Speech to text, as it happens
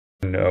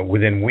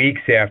within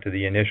weeks after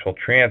the initial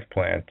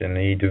transplant, and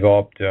he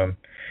developed a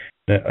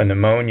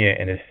pneumonia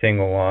in his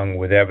single lung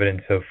with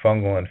evidence of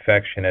fungal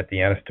infection at the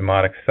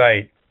anastomotic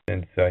site,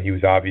 since he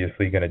was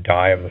obviously going to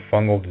die of the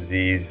fungal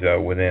disease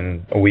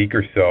within a week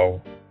or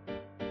so.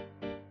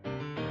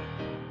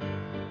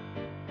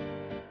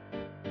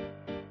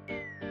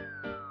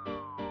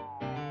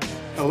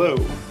 Hello,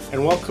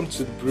 and welcome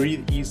to the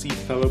Breathe Easy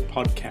Fellow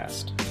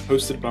podcast,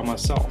 hosted by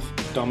myself,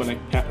 Dominic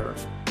Pepper.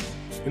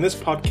 In this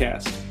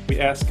podcast, we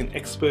ask an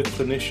expert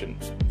clinician,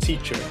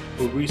 teacher,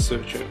 or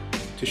researcher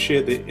to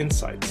share their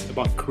insights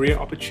about career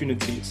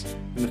opportunities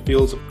in the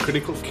fields of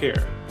critical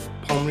care,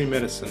 pulmonary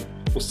medicine,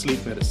 or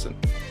sleep medicine.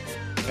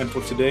 And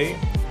for today,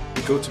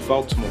 we go to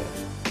Baltimore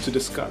to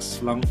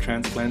discuss lung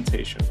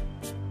transplantation.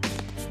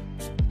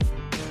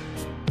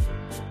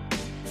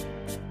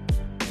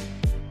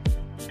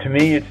 To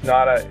me, it's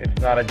not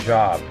a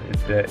job.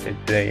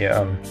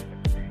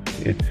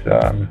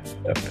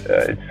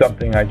 It's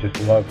something I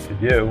just love to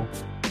do,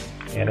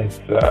 and it's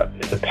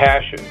a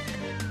passion.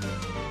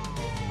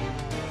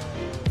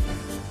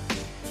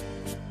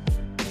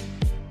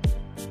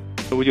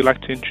 Would you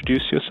like to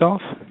introduce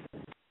yourself?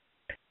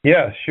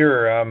 Yeah,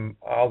 sure.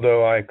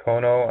 Aldo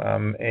Iacono.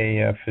 I'm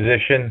a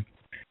physician.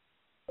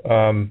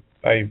 I'm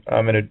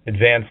an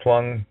advanced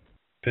lung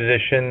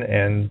physician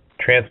and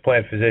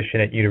transplant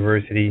physician at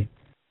University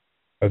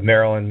of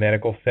Maryland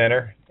Medical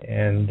Center,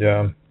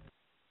 and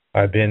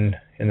I've been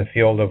in the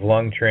field of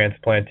lung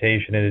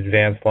transplantation and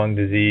advanced lung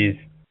disease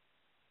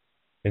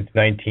since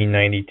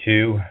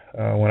 1992,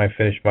 when I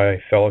finished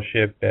my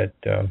fellowship at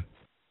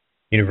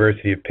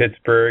University of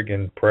Pittsburgh,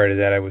 and prior to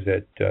that I was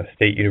at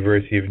State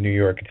University of New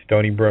York at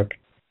Stony Brook,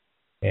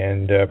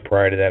 and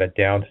prior to that at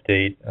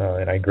Downstate,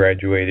 and I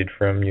graduated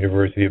from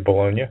University of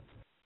Bologna.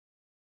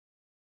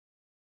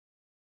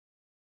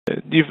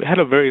 You've had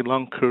a very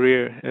long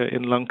career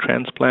in lung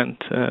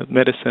transplant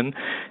medicine,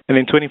 and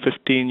in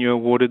 2015 you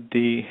awarded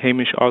the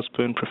Hamish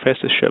Osborne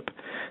Professorship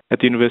at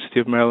the University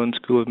of Maryland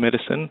School of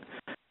Medicine.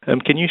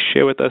 Can you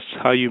share with us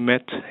how you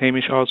met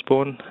Hamish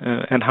Osborne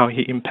and how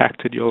he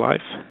impacted your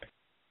life?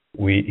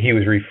 He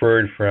was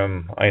referred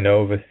from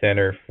Inova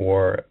Center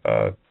for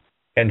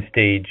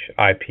end-stage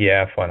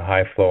IPF on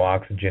high-flow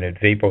oxygen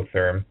at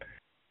Vapotherm.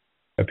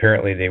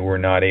 Apparently, they were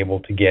not able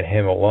to get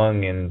him a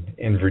lung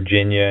in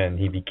Virginia, and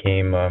he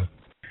became a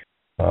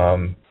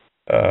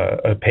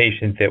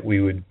patient that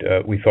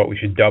we thought we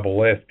should double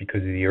list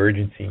because of the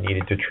urgency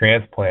needed to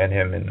transplant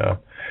him. And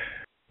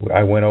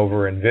I went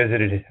over and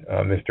visited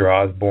Mr.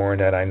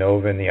 Osborne at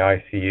Inova in the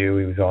ICU.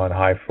 He was on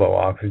high-flow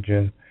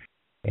oxygen,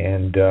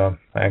 and I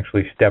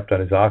actually stepped on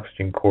his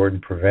oxygen cord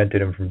and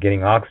prevented him from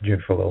getting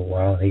oxygen for a little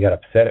while. He got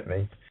upset at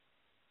me,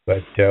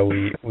 but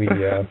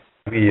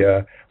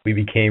we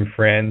became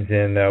friends,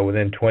 and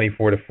within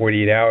 24 to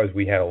 48 hours,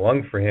 we had a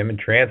lung for him and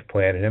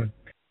transplanted him.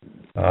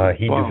 Wow,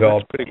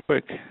 that's pretty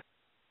quick.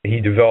 He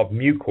developed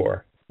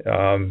Mucor,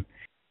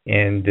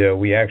 and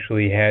we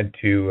actually had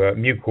to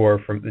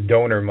Mucor from the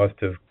donor must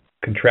have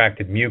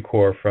contracted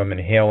Mucor from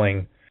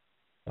inhaling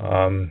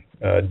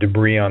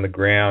debris on the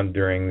ground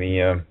during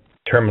the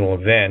terminal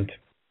event,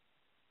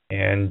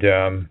 and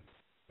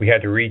we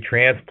had to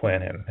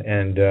retransplant him,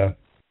 and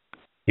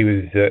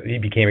he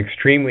became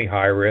extremely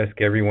high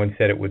risk. Everyone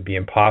said it would be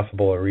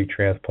impossible to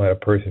retransplant a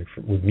person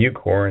with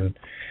Mucor, and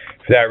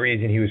for that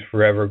reason, he was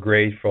forever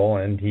grateful,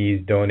 and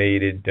he's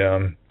donated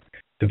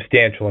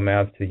substantial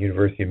amounts to the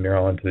University of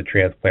Maryland to the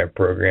transplant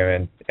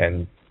program,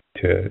 and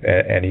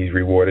he's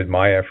rewarded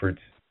my efforts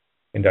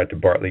and Dr.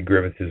 Bartley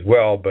Griffiths as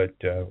well. But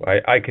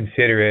I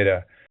consider it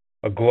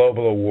a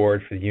global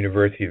award for the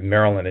University of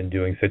Maryland in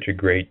doing such a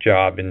great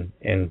job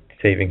in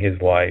saving his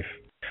life.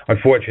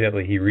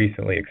 Unfortunately, he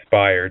recently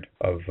expired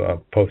of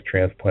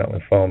post-transplant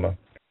lymphoma,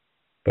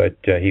 but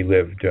he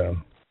lived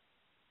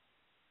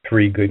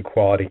 3 good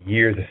quality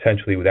years,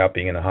 essentially, without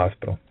being in the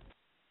hospital.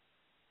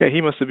 Yeah,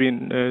 he must have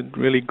been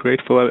really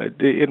grateful.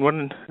 In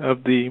one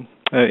of the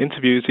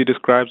interviews, he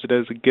describes it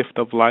as a gift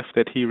of life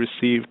that he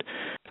received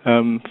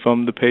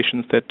from the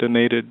patients that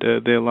donated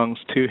their lungs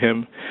to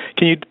him.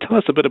 Can you tell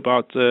us a bit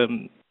about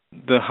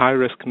the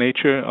high-risk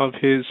nature of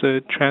his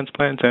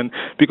transplant? And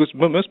because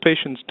most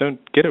patients don't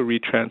get a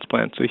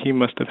retransplant, so he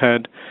must have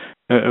had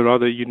a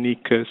rather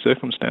unique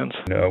circumstance.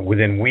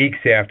 Within weeks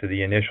after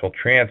the initial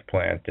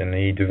transplant, and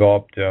he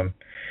developed a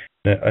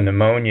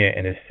pneumonia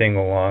in his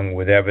single lung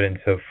with evidence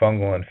of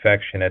fungal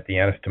infection at the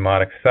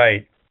anastomotic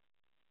site,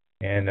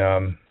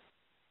 and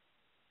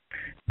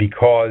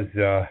because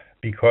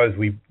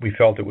we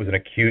felt it was an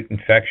acute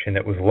infection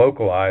that was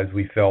localized,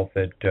 we felt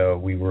that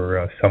we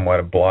were somewhat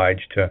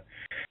obliged to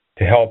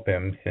help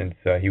him, since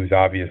he was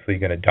obviously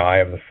going to die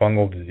of the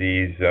fungal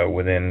disease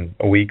within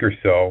a week or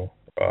so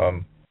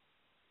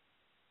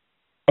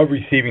of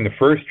receiving the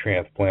first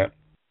transplant.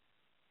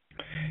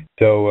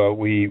 So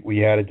we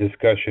had a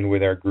discussion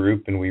with our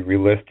group, and we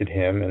relisted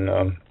him, and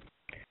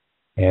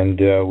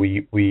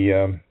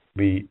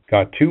we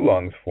got 2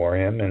 lungs for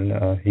him,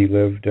 and he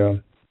lived.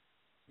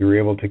 We were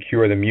able to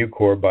cure the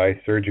Mucor by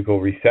surgical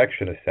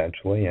resection,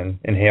 essentially, and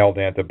inhaled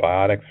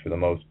antibiotics for the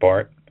most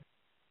part.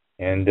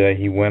 And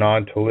he went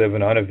on to live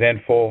an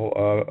uneventful,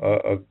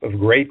 of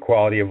great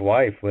quality of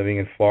life, living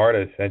in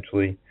Florida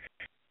essentially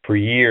for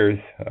years,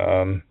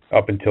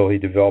 up until he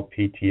developed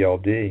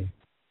PTLD.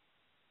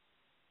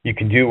 You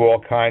can do all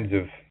kinds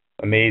of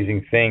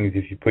amazing things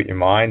if you put your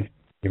mind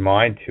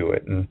to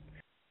it. And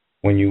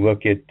when you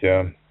look at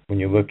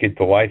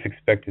the life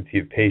expectancy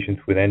of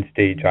patients with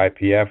end-stage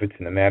IPF, it's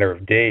in a matter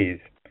of days.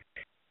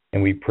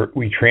 And we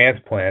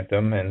transplant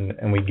them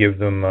and we give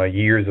them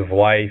years of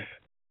life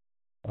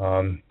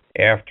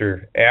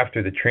after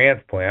the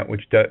transplant,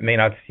 which may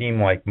not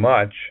seem like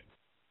much,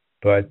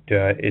 but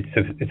it's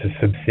a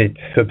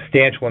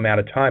substantial amount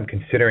of time,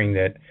 considering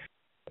that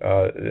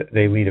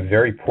they lead a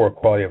very poor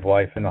quality of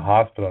life in the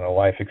hospital, and the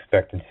life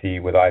expectancy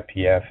with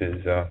IPF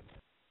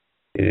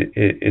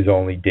is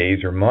only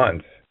days or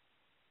months.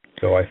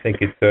 So I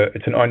think it's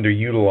an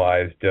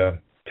underutilized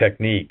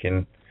technique,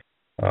 and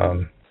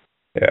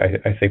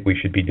I think we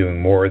should be doing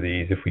more of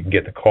these if we can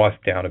get the cost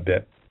down a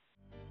bit.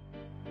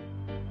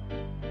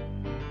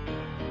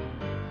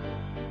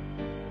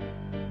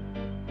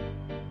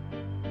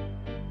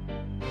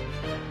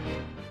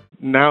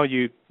 Now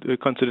you're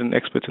considered an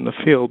expert in the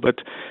field,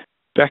 but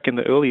back in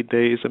the early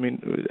days, I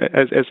mean,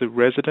 as a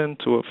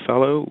resident or a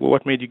fellow,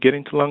 what made you get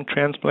into lung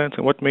transplants,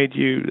 and what made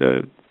you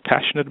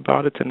passionate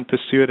about it and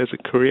pursue it as a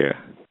career?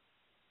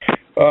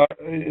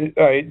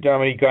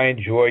 Dominique, I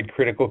enjoyed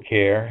critical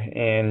care,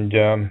 and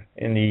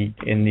in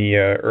the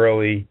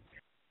early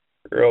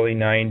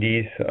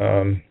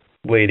 90s,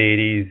 late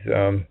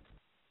 80s,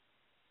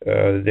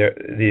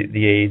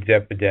 the AIDS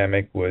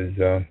epidemic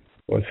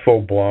was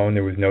full blown.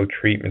 There was no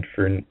treatment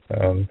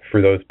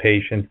for those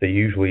patients. They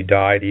usually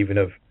died even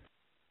of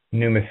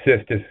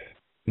pneumocystis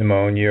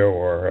pneumonia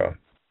or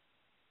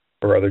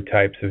other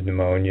types of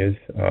pneumonias,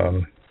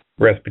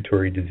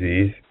 respiratory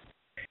disease.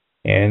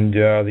 And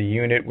the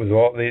unit was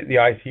the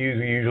ICUs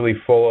were usually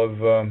full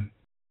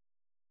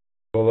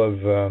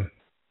of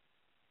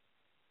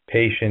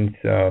patients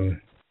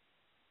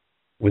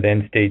with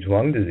end-stage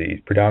lung disease,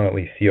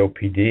 predominantly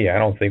COPD. I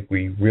don't think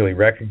we really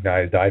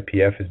recognized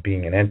IPF as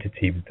being an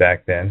entity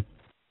back then.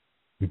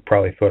 We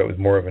probably thought it was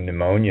more of a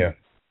pneumonia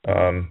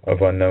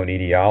of unknown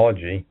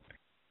etiology,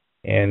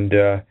 and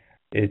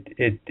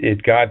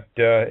it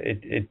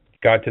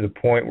got to the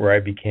point where I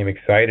became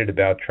excited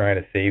about trying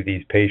to save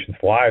these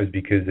patients' lives,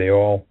 because they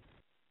all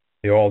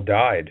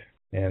died.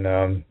 And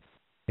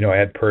I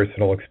had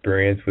personal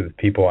experience with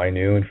people I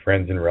knew and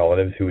friends and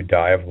relatives who would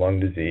die of lung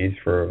disease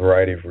for a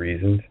variety of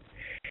reasons.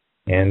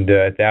 And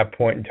at that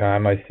point in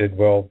time, I said,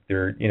 well,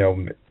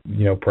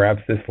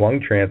 perhaps this lung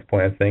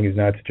transplant thing is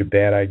not such a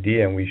bad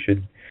idea, and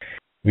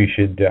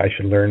I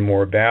should learn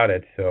more about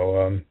it.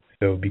 So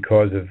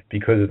because of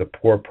the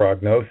poor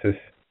prognosis,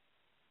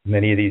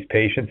 many of these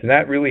patients, and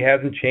that really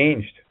hasn't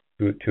changed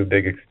to a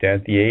big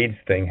extent. The AIDS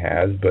thing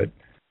has, but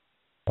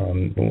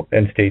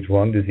end-stage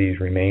lung disease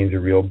remains a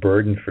real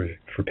burden for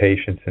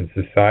patients and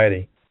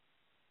society.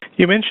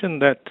 You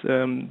mentioned that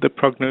the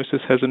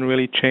prognosis hasn't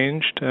really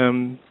changed.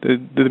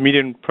 The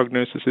median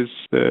prognosis is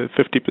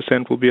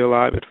 50% will be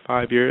alive at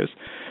 5 years.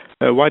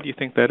 Why do you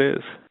think that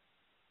is?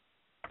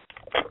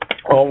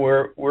 Well,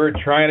 we're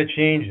trying to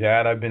change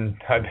that. I've been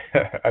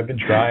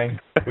trying.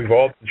 We've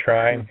all been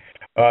trying.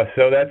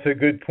 So that's a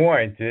good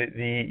point.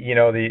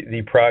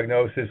 The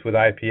prognosis with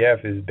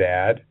IPF is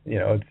bad.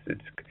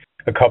 It's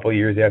a couple of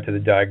years after the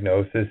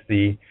diagnosis.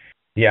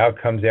 The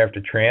outcomes after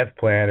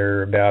transplant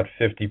are about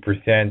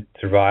 50%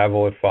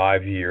 survival at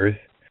 5 years.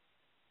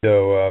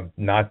 So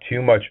not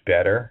too much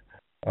better,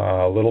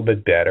 a little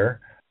bit better.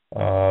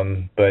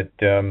 But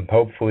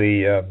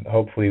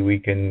hopefully we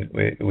can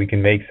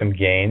make some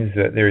gains.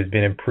 There's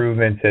been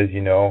improvements, as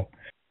you know,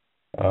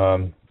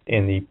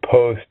 in the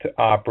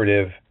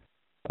post-operative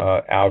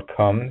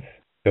outcomes,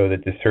 so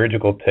that the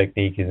surgical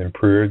technique is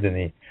improved, and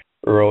the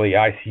early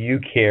ICU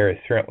care is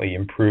certainly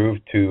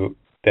improved to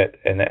that,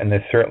 and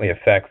this certainly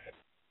affects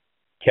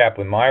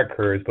Kaplan-Meier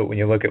curves. But when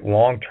you look at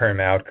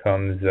long-term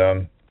outcomes,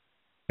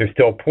 they're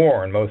still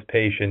poor, and most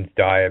patients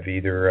die of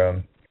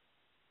either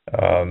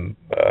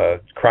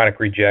chronic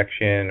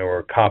rejection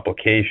or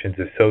complications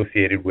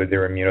associated with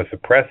their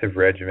immunosuppressive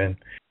regimen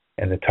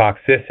and the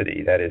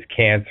toxicity, that is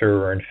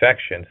cancer or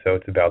infection. So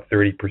it's about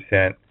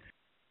 30%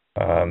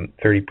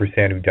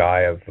 who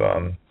die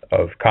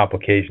of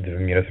complications of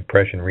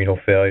immunosuppression, renal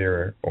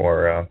failure,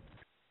 or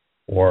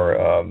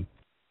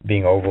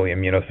being overly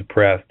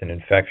immunosuppressed, and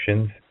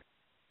infections.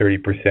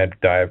 30%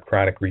 die of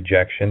chronic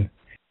rejection,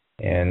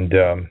 and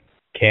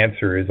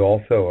cancer is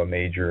also a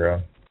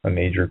major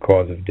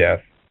cause of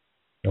death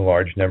in a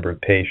large number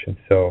of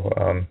patients. So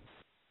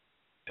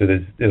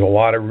there's a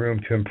lot of room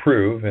to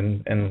improve,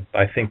 and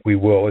I think we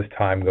will as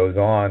time goes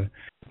on.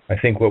 I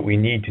think what we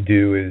need to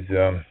do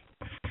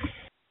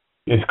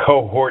is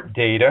cohort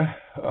data,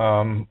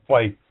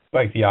 like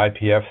the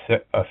IPF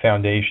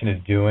Foundation is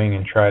doing,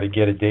 and try to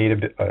get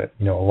a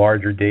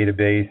larger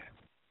database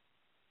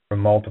from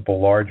multiple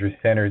larger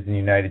centers in the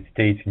United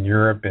States and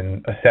Europe,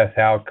 and assess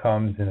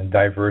outcomes and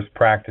diverse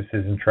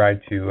practices, and try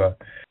to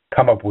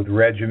come up with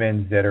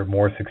regimens that are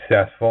more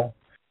successful.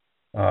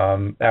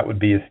 that would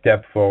be a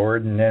step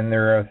forward. And then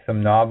there are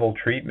some novel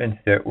treatments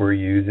that we're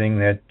using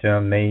that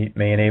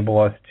may enable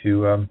us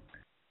to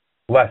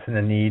lessen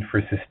the need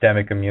for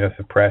systemic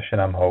immunosuppression,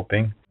 I'm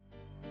hoping.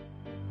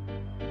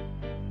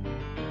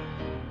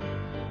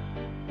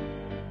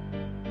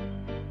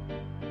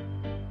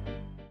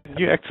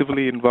 You're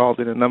actively involved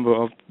in a number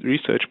of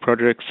research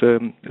projects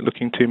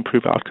looking to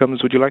improve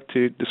outcomes. Would you like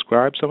to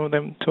describe some of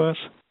them to us?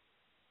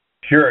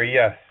 Sure,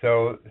 yes.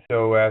 So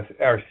as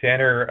our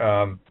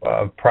center,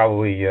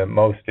 probably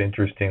most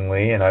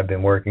interestingly, and I've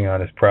been working on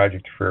this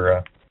project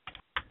for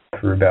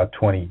about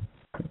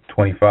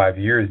 25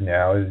 years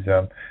now, is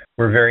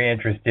we're very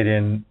interested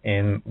in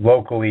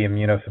locally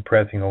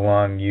immunosuppressing the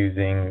lung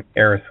using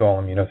aerosol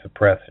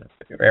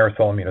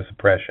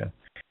immunosuppression.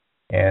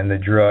 And the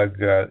drug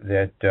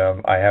that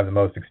I have the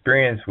most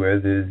experience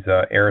with is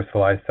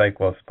aerosolized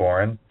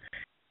cyclosporin.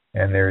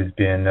 And there's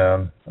been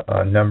a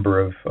number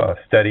of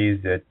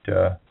studies that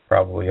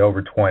probably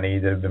over 20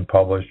 that have been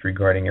published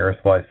regarding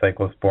aerosolized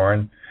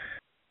cyclosporin,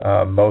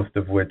 most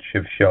of which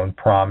have shown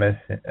promise,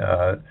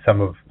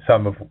 some of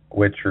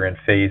which are in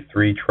phase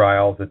 3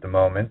 trials at the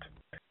moment.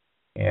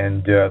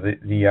 And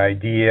the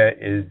idea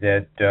is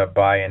that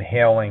by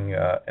inhaling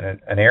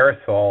an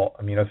aerosol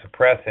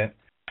immunosuppressant,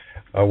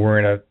 we're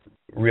in a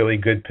really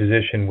good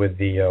position with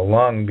the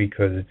lung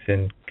because it's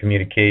in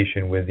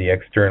communication with the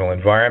external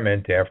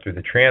environment after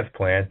the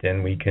transplant,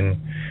 and we can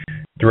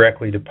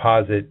directly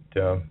deposit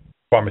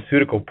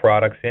pharmaceutical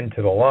products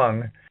into the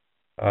lung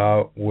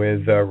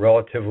with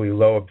relatively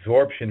low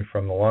absorption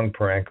from the lung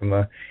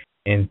parenchyma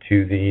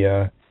into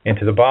the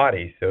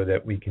body, so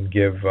that we can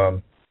give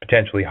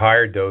potentially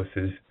higher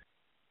doses.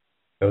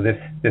 So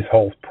this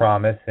holds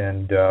promise,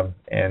 and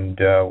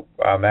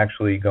I'm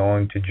actually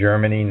going to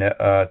Germany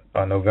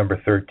on November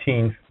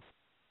 13th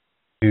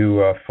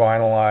to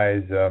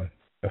finalize a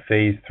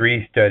phase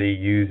 3 study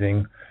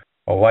using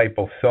a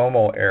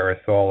liposomal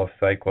aerosol of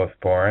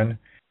cyclosporin.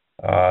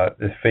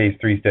 This phase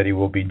 3 study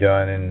will be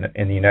done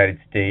in the United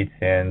States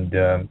and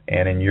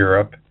in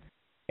Europe,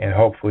 and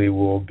hopefully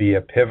will be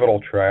a pivotal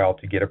trial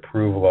to get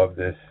approval of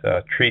this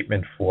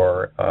treatment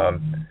for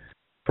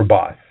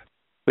BOS.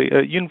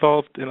 You're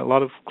involved in a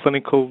lot of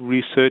clinical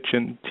research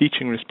and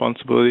teaching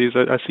responsibilities.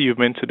 I see you've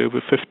mentored over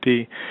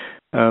 50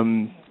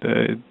 the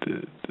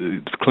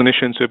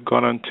clinicians who have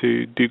gone on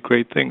to do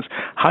great things.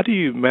 How do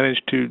you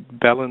manage to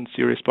balance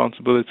your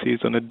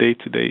responsibilities on a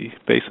day-to-day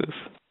basis?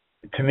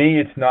 To me,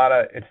 it's not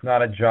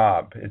a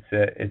job. It's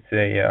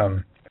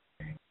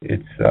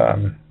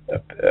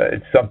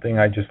something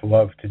I just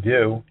love to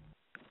do,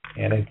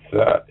 and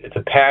it's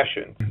a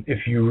passion.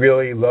 If you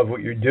really love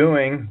what you're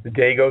doing, the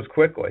day goes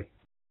quickly.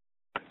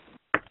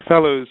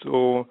 Fellows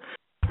or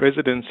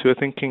residents who are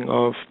thinking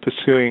of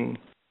pursuing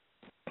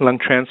lung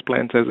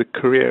transplants as a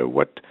career,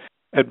 what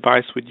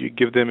advice would you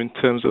give them in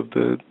terms of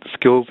the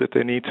skills that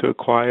they need to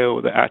acquire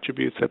or the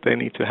attributes that they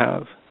need to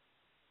have?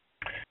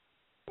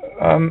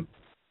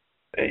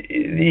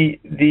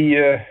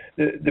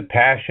 The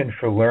passion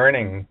for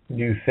learning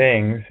new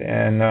things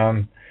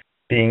and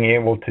being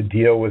able to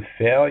deal with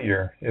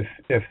failure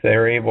if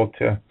they're able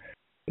to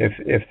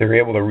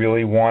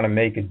really want to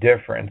make a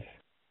difference,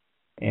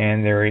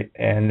 and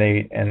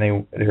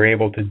they're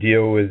able to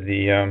deal with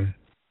the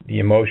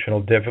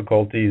emotional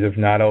difficulties of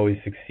not always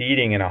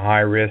succeeding in a high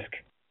risk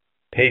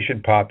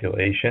patient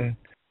population,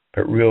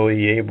 but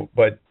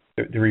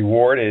the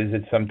reward is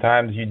that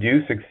sometimes you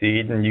do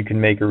succeed and you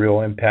can make a real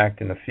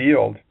impact in the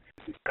field.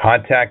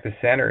 Contact the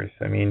centers.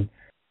 I mean,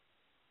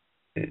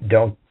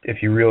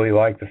 if you really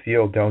like the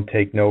field, don't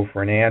take no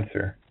for an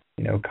answer.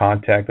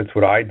 That's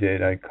what I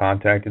did. I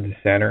contacted the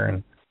center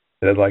and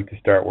said I'd like to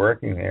start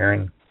working there,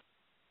 and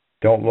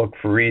don't look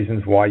for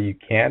reasons why you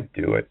can't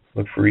do it.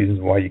 Look for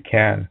reasons why you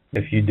can.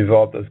 If you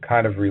develop those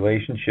kind of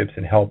relationships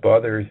and help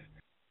others,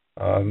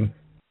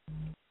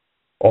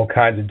 all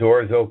kinds of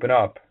doors open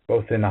up,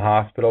 both in the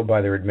hospital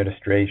by their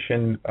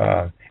administration,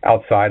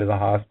 outside of the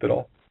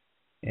hospital,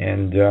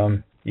 and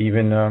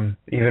even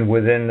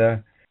within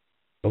the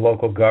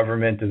local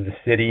government of the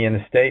city and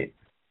the state.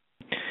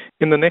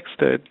 In the next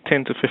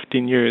 10 to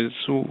 15 years,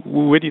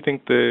 where do you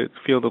think the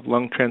field of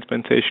lung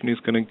transplantation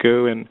is going to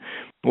go, and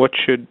what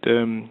should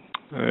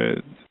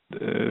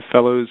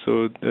fellows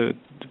or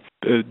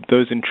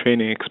those in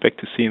training expect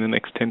to see in the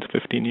next 10 to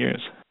 15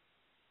 years?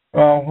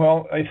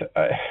 Well,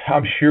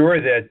 I'm sure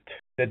that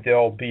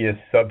there'll be a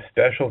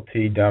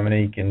subspecialty,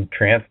 Dominique, in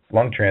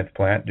lung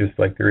transplant, just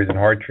like there is in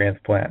heart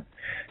transplant.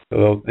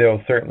 So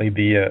there'll certainly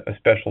be a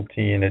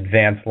specialty in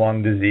advanced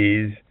lung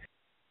disease,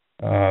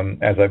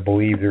 as I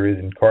believe there is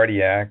in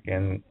cardiac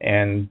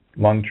and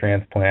lung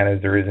transplant,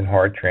 as there is in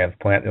heart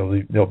transplant.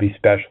 There'll be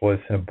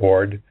specialists on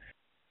board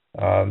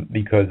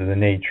because of the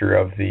nature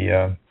of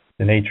the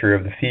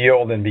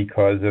field, and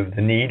because of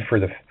the need for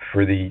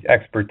the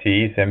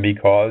expertise, and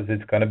because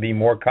it's going to be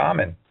more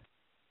common.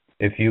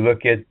 If you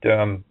look at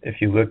I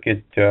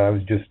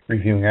was just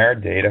reviewing our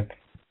data.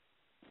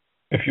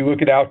 If you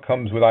look at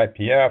outcomes with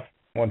IPF,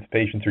 once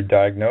patients are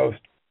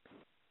diagnosed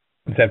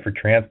and sent for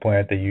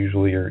transplant, they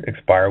usually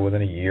expire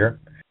within a year.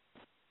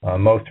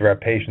 Most of our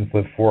patients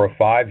live 4 or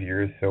 5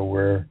 years, so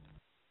we're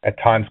at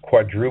times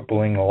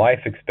quadrupling the life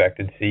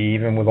expectancy,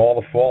 even with all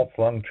the faults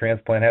lung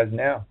transplant has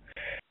now.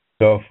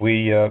 So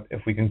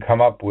if we can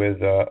come up with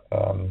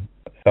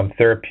some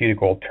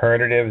therapeutic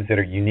alternatives that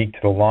are unique to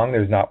the lung,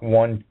 there's not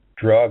one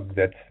drug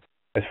that's,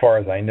 as far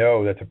as I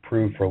know, that's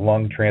approved for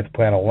lung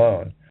transplant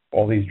alone.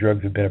 All these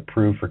drugs have been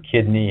approved for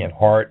kidney and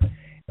heart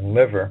and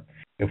liver.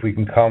 If we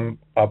can come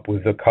up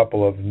with a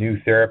couple of new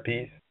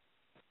therapies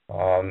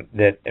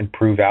that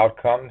improve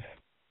outcomes,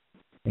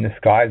 and the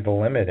sky's the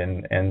limit,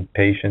 and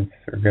patients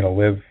are going to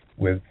live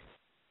with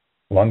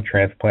lung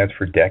transplants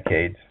for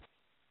decades.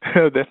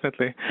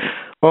 Definitely.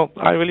 Well,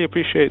 I really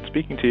appreciate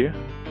speaking to you.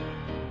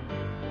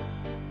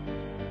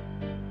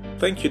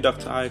 Thank you,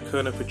 Dr.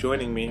 Iacona, for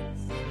joining me.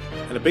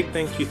 And a big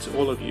thank you to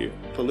all of you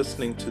for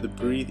listening to the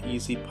Breathe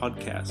Easy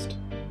podcast.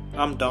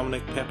 I'm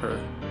Dominic Pepper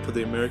for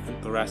the American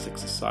Thoracic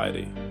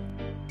Society.